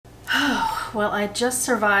Well, I just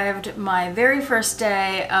survived my very first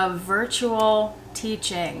day of virtual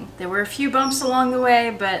teaching. There were a few bumps along the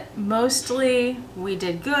way, but mostly we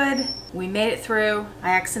did good. We made it through. I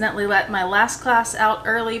accidentally let my last class out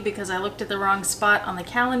early because I looked at the wrong spot on the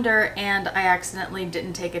calendar, and I accidentally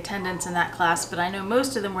didn't take attendance in that class, but I know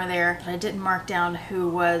most of them were there, but I didn't mark down who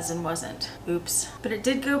was and wasn't. Oops. But it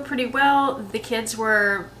did go pretty well. The kids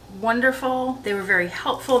were wonderful. They were very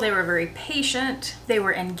helpful. They were very patient. They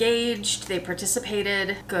were engaged. They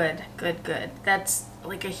participated. Good, good, good. That's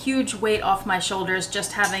like a huge weight off my shoulders,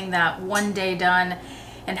 just having that one day done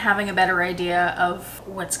and having a better idea of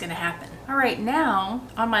what's going to happen. All right, now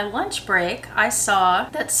on my lunch break, I saw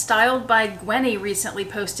that Styled by Gwenny recently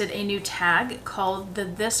posted a new tag called the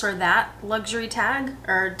This or That luxury tag,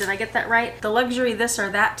 or did I get that right? The luxury this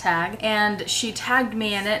or that tag, and she tagged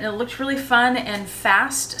me in it, and it looked really fun and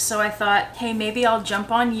fast, so I thought, hey, maybe I'll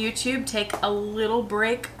jump on YouTube, take a little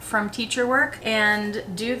break from teacher work, and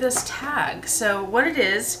do this tag. So what it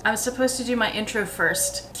is, I'm supposed to do my intro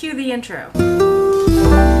first. Cue the intro.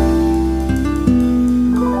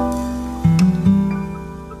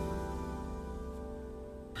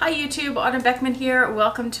 Hi YouTube, Autumn Beckman here.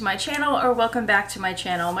 Welcome to my channel, or welcome back to my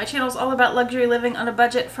channel. My channel is all about luxury living on a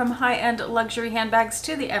budget, from high-end luxury handbags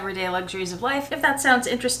to the everyday luxuries of life. If that sounds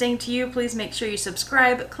interesting to you, please make sure you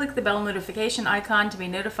subscribe, click the bell notification icon to be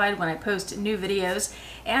notified when I post new videos,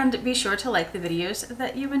 and be sure to like the videos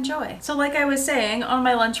that you enjoy. So like I was saying, on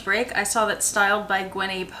my lunch break, I saw that Styled by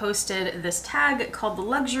Gwenny posted this tag called the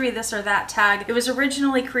Luxury This or That tag. It was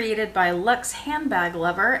originally created by Luxe Handbag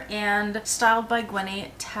Lover, and Styled by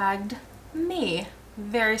Gwenny tagged me.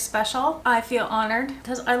 Very special. I feel honored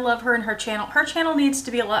because I love her and her channel. Her channel needs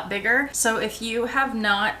to be a lot bigger, so if you have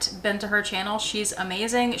not been to her channel, she's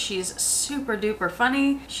amazing. She's super duper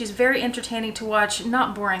funny. She's very entertaining to watch,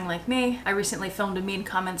 not boring like me. I recently filmed a mean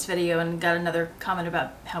comments video and got another comment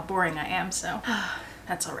about how boring I am, so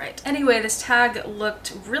that's all right. Anyway, this tag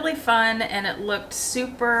looked really fun and it looked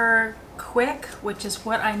super quick, which is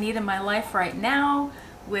what I need in my life right now.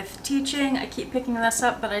 With teaching, I keep picking this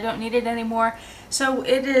up, but I don't need it anymore. So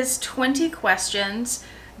it is 20 questions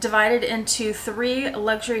divided into 3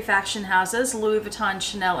 luxury fashion houses, Louis Vuitton,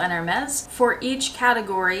 Chanel, and Hermes. For each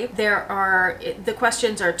category, the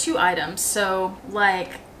questions are 2 items. So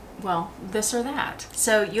like, well, this or that.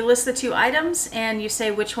 So you list the 2 items and you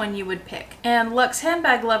say which one you would pick. And Luxe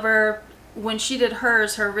Handbag Lover, when she did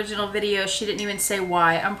hers, her original video, she didn't even say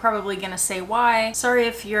why. I'm probably gonna say why. Sorry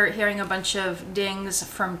if you're hearing a bunch of dings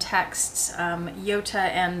from texts. Yota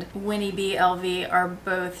and Winnie B LV are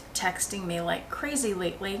both texting me like crazy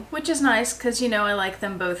lately, which is nice because, you know, I like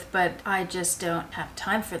them both, but I just don't have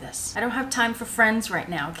time for this. I don't have time for friends right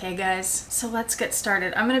now, okay guys? So let's get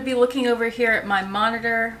started. I'm gonna be looking over here at my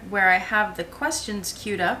monitor where I have the questions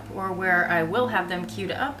queued up, or where I will have them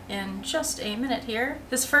queued up in just a minute here.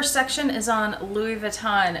 This first section is on Louis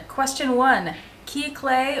Vuitton. Question 1, key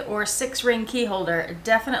clay or 6-ring key holder?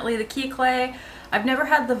 Definitely the key clay. I've never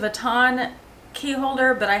had the Vuitton key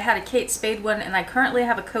holder, but I had a Kate Spade one, and I currently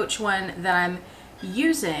have a Coach one that I'm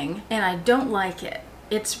using, and I don't like it.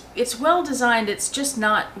 It's well designed, it's just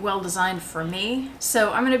not well designed for me.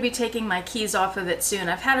 So I'm going to be taking my keys off of it soon.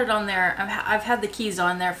 I've had it on there, I've had the keys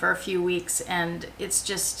on there for a few weeks, and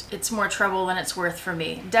it's more trouble than it's worth for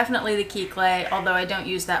me. Definitely the key clay, although I don't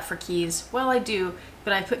use that for keys. Well, I do,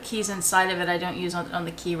 but I put keys inside of it. I don't use on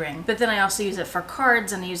the key ring. But then I also use it for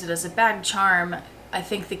cards, and I use it as a bag charm. I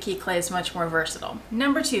think the key clay is much more versatile.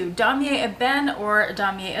 Number 2, Damier Ebene or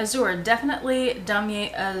Damier Azur? Definitely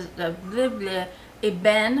Damier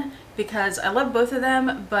Ebene, because I love both of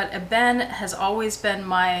them, but Ebene has always been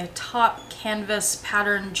my top canvas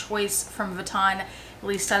pattern choice from Vuitton, at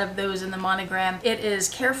least out of those in the monogram. It is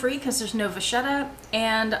carefree because there's no vachetta,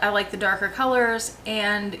 and I like the darker colors,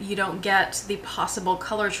 and you don't get the possible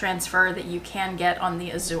color transfer that you can get on the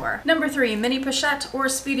Azur. Number 3, mini pochette or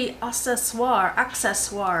speedy accessoire?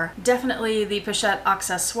 Definitely the pochette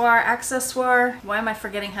accessoire. Why am I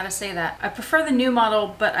forgetting how to say that? I prefer the new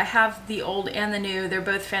model, but I have the old and the new. They're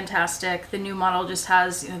both fantastic. The new model just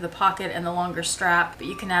has, you know, the pocket and the longer strap, but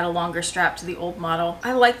you can add a longer strap to the old model.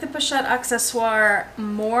 I like the pochette accessoire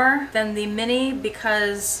more than the mini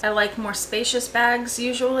because I like more spacious bags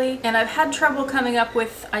usually, and I've had trouble coming up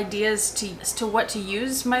with ideas as to what to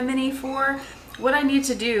use my mini for. What I need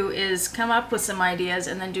to do is come up with some ideas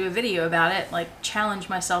and then do a video about it, like challenge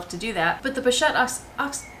myself to do that. But the pochette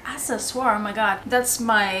accessoire, oh my god, that's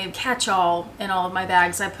my catch-all in all of my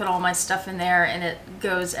bags. I put all my stuff in there and it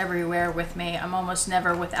goes everywhere with me. I'm almost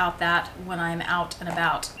never without that when I'm out and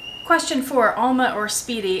about. Question 4, Alma or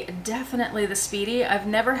Speedy? Definitely the Speedy. I've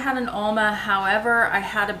never had an Alma, however, I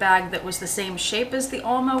had a bag that was the same shape as the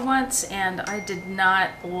Alma once, and I did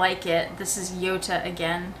not like it. This is Yota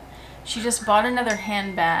again. She just bought another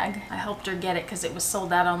handbag. I helped her get it because it was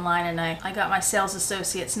sold out online, and I got my sales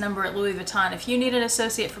associate's number at Louis Vuitton. If you need an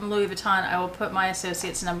associate from Louis Vuitton, I will put my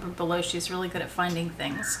associate's number below. She's really good at finding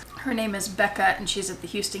things. Her name is Becca, and she's at the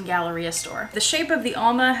Houston Galleria store. The shape of the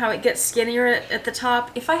Alma, how it gets skinnier at the top.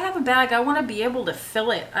 If I have a bag, I want to be able to fill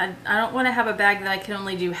it. I don't want to have a bag that I can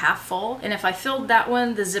only do half full. And if I filled that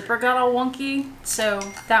one, the zipper got all wonky. So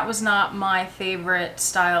that was not my favorite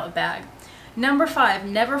style of bag. Number 5,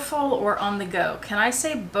 never full or on the go. Can I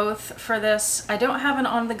say both for this? I don't have an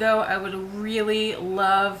on the go. I would really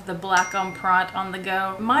love the black empreinte on the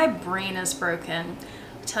go. My brain is broken.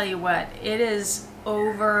 I'll tell you what, it is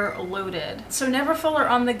overloaded. So never full or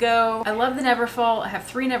on the go. I love the never full. I have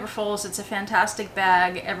 3 never fulls. It's a fantastic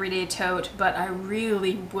bag, everyday tote, but I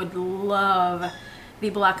really would love the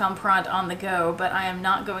black empreinte on the go, but I am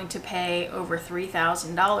not going to pay over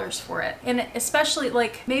 $3,000 for it. And especially,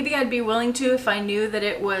 like, maybe I'd be willing to if I knew that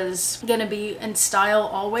it was gonna be in style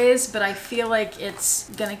always, but I feel like it's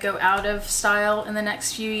gonna go out of style in the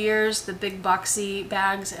next few years, the big boxy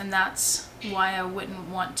bags, and that's why I wouldn't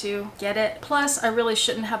want to get it. Plus, I really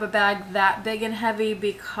shouldn't have a bag that big and heavy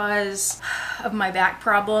because of my back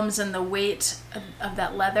problems and the weight of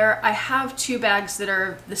that leather. I have 2 bags that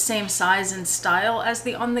are the same size and style as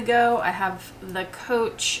the on the go. I have the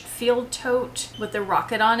Coach Field Tote with the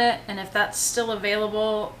rocket on it, and if that's still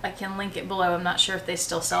available, I can link it below. I'm not sure if they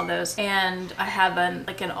still sell those. And I have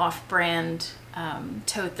an off-brand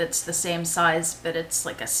tote that's the same size, but it's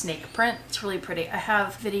like a snake print. It's really pretty. I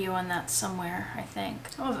have video on that somewhere, I think.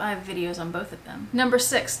 Oh, I have videos on both of them. Number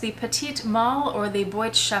 6, the Petite Malle or the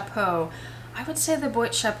Boîte Chapeau? I would say the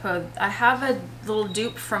Boîte Chapeau. I have a little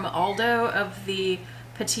dupe from Aldo of the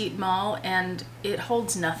Petite Malle, and it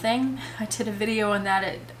holds nothing. I did a video on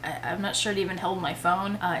that. I'm not sure it even held my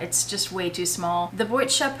phone. It's just way too small. The Boîte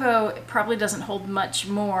Chapeau probably doesn't hold much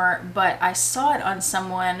more, but I saw it on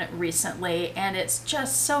someone recently, and it's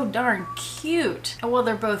just so darn cute. Well,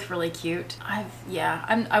 they're both really cute. I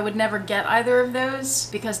would never get either of those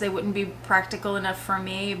because they wouldn't be practical enough for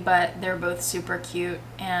me, but they're both super cute,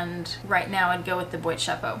 and right now I'd go with the Boîte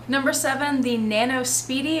Chapeau. Number 7, the Nano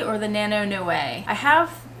Speedy or the Nano Noe? I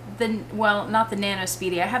have well, not the Nano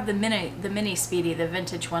Speedy. I have the mini Speedy, the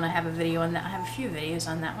vintage one. I have a video on that. I have a few videos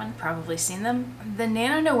on that one. Probably seen them. The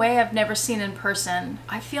Nano Noe I've never seen in person.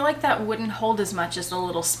 I feel like that wouldn't hold as much as the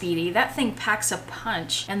little Speedy. That thing packs a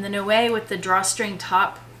punch. And the Noe with the drawstring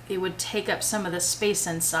top, it would take up some of the space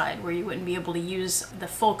inside where you wouldn't be able to use the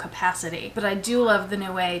full capacity. But I do love the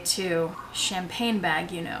Noe too. Champagne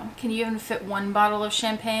bag, you know. Can you even fit 1 bottle of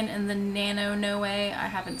champagne in the Nano Noe? I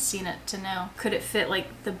haven't seen it to know. Could it fit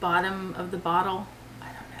like the bottom of the bottle?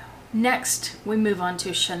 Next, we move on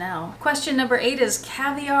to Chanel. Question number 8 is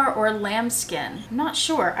caviar or lambskin? I'm not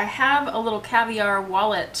sure. I have a little caviar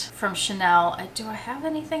wallet from Chanel. Do I have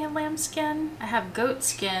anything in lambskin? I have goat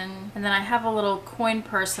skin, and then I have a little coin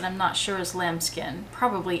purse that I'm not sure is lambskin.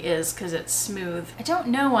 Probably is because it's smooth. I don't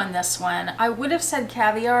know on this one. I would have said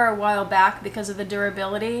caviar a while back because of the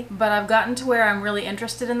durability, but I've gotten to where I'm really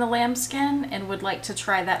interested in the lambskin and would like to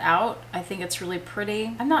try that out. I think it's really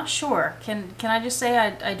pretty. I'm not sure. Can I just say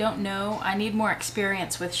I don't know? I need more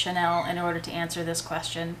experience with Chanel in order to answer this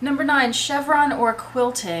question. Number 9, chevron or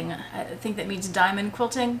quilting? I think that means diamond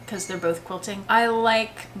quilting because they're both quilting. I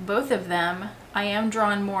like both of them. I am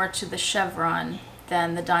drawn more to the chevron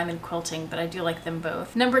than the diamond quilting, but I do like them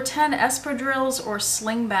both. Number 10, espadrilles or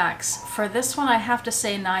slingbacks? For this one, I have to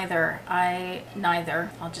say neither.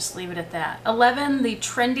 Neither. I'll just leave it at that. 11, the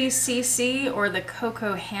trendy CC or the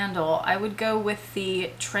Coco handle? I would go with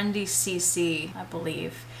the trendy CC, I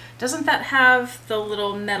believe. Doesn't that have the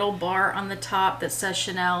little metal bar on the top that says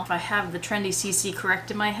Chanel? If I have the trendy CC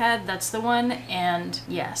correct in my head, that's the one, and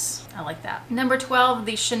yes, I like that. Number 12,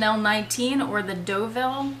 the Chanel 19 or the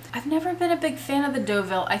Deauville? I've never been a big fan of the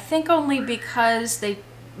Deauville. I think only because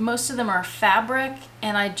most of them are fabric,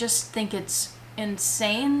 and I just think it's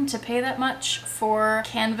insane to pay that much for a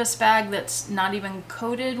canvas bag that's not even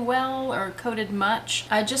coated well or coated much.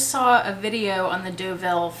 I just saw a video on the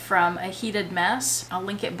Deauville from A Heated Mess. I'll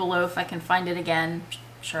link it below if I can find it again.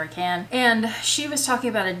 Sure I can. And she was talking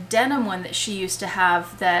about a denim one that she used to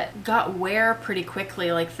have that got wear pretty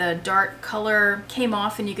quickly. Like the dark color came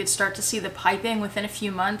off and you could start to see the piping within a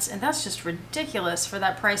few months, and that's just ridiculous for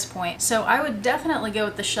that price point. So I would definitely go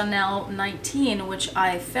with the Chanel 19, which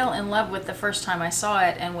I fell in love with the first time I saw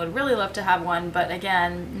it and would really love to have one, but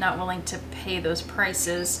again, not willing to pay those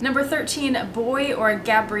prices. Number 13, Boy or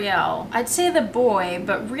Gabrielle. I'd say the Boy,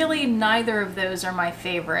 but really neither of those are my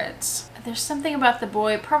favorites. There's something about the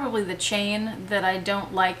Boy, probably the chain, that I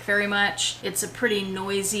don't like very much. It's a pretty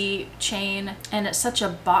noisy chain, and it's such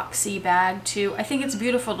a boxy bag too. I think it's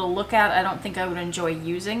beautiful to look at. I don't think I would enjoy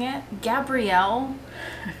using it. Gabrielle,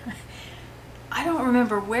 I don't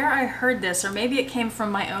remember where I heard this, or maybe it came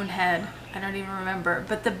from my own head. I don't even remember.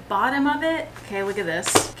 But the bottom of it, okay, look at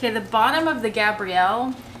this. Okay, the bottom of the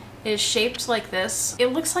Gabrielle is shaped like this.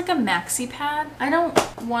 It looks like a maxi pad. I don't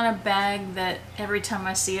want a bag that every time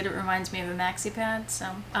I see it, it reminds me of a maxi pad. So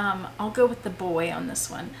I'll go with the Boy on this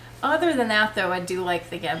one. Other than that though, I do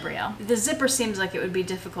like the Gabrielle. The zipper seems like it would be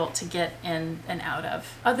difficult to get in and out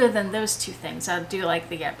of. Other than those two things, I do like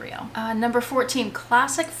the Gabrielle. Number 14,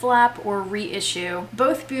 classic flap or reissue.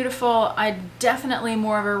 Both beautiful. I'm definitely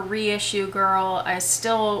more of a reissue girl. I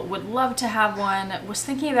still would love to have one. Was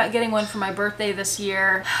thinking about getting one for my birthday this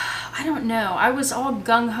year. I don't know. I was all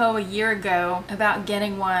gung-ho a year ago about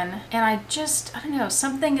getting one, and I don't know,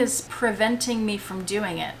 something is preventing me from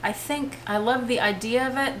doing it. I think I love the idea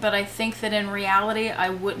of it, but I think that in reality I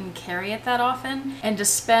wouldn't carry it that often, and to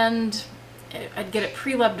spend, I'd get it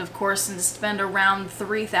pre-loved of course, and to spend around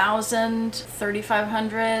 $3,000,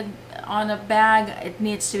 $3,500 on a bag, it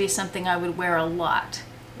needs to be something I would wear a lot,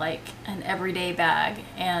 like an everyday bag,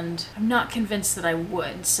 and I'm not convinced that I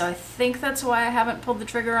would, so I think that's why I haven't pulled the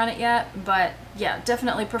trigger on it yet. But yeah,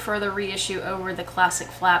 definitely prefer the reissue over the classic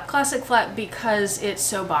flap. Classic flap because it's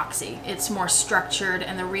so boxy. It's more structured,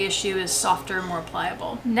 and the reissue is softer, more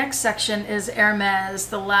pliable. Next section is Hermes,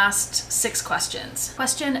 the last 6 questions.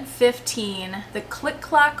 Question 15, the Click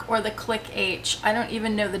Clack or the Click H. I don't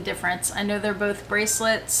even know the difference. I know they're both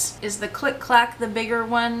bracelets. Is the Click Clack the bigger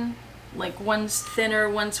one? Like one's thinner,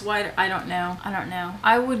 one's wider. I don't know.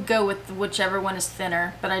 I would go with whichever one is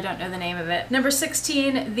thinner, but I don't know the name of it. Number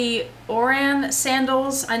 16, the Oran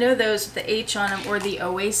sandals. I know those with the H on them, or the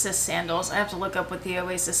Oasis sandals. I have to look up what the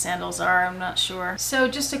Oasis sandals are. I'm not sure. So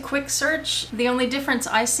just a quick search. The only difference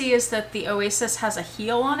I see is that the Oasis has a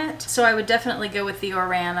heel on it. So I would definitely go with the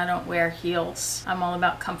Oran. I don't wear heels. I'm all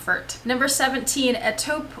about comfort. Number 17, a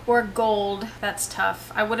taupe or gold. That's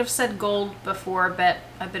tough. I would have said gold before, but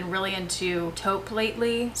I've been really into taupe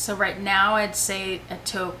lately. So right now I'd say a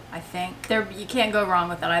taupe, I think. You can't go wrong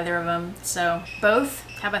with either of them. So both.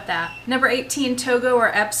 How about that? Number 18, Togo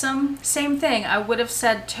or Epsom. Same thing. I would have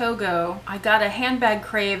said Togo. I got a handbag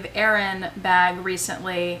crave Erin bag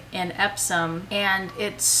recently in Epsom, and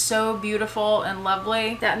it's so beautiful and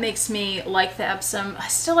lovely. That makes me like the Epsom. I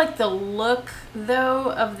still like the look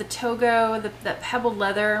though of the Togo, that pebbled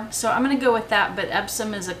leather. So I'm gonna go with that, but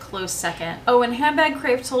Epsom is a close second. Oh, and Handbag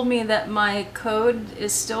Crave told me that my code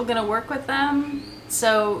is still gonna work with them.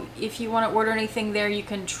 So if you want to order anything there, you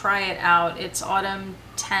can try it out. It's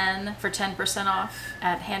autumn10 for 10% off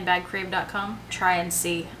at handbagcrave.com. Try and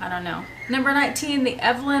see. I don't know. Number 19, the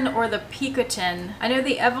Evelyn or the Picotin. I know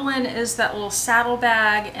the Evelyn is that little saddle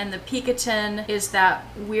bag, and the Picotin is that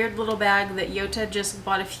weird little bag that Yota just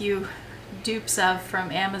bought a few dupes of from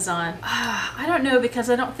Amazon. I don't know, because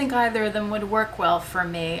I don't think either of them would work well for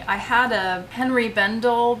me. I had a Henry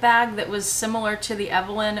Bendel bag that was similar to the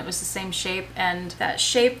Evelyn. It was the same shape, and that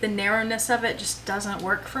shape, the narrowness of it just doesn't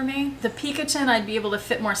work for me. The Picotin I'd be able to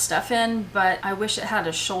fit more stuff in, but I wish it had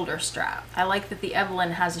a shoulder strap. I like that the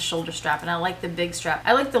Evelyn has a shoulder strap, and I like the big strap.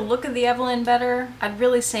 I like the look of the Evelyn better. I'd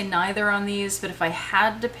really say neither on these, but if I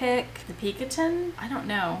had to pick the Picotin, I don't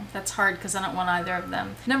know. That's hard because I don't want either of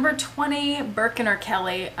them. Number 20, Birkin or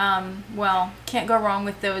Kelly. Well, can't go wrong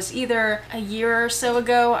with those either. A year or so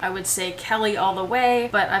ago, I would say Kelly all the way,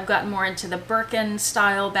 but I've gotten more into the Birkin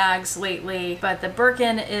style bags lately. But the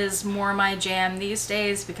Birkin is more my jam these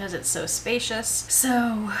days because it's so spacious.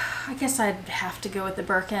 So I guess I'd have to go with the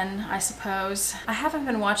Birkin, I suppose. I haven't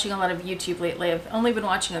been watching a lot of YouTube lately. I've only been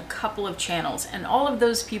watching a couple of channels, and all of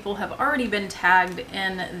those people have already been tagged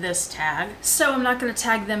in this tag. So I'm not going to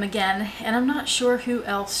tag them again, and I'm not sure who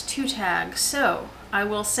else to tag. So I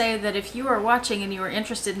will say that if you are watching and you are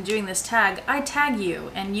interested in doing this tag, I tag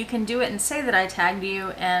you, and you can do it and say that I tagged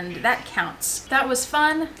you, and that counts. That was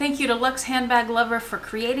fun. Thank you to Luxe Handbag Lover for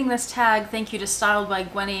creating this tag. Thank you to Styled by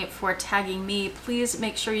Gwenny for tagging me. Please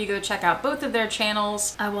make sure you go check out both of their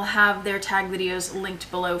channels. I will have their tag videos linked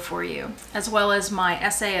below for you, as well as my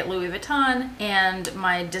essay at Louis Vuitton and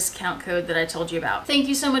my discount code that I told you about. Thank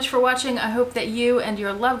you so much for watching. I hope that you and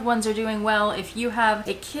your loved ones are doing well. If you have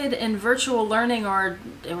a kid in virtual learning or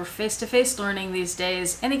face-to-face learning these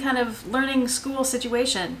days, any kind of learning school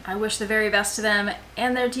situation, I wish the very best to them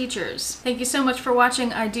and their teachers. Thank you so much for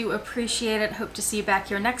watching. I do appreciate it. Hope to see you back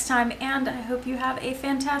here next time, and I hope you have a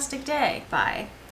fantastic day. Bye.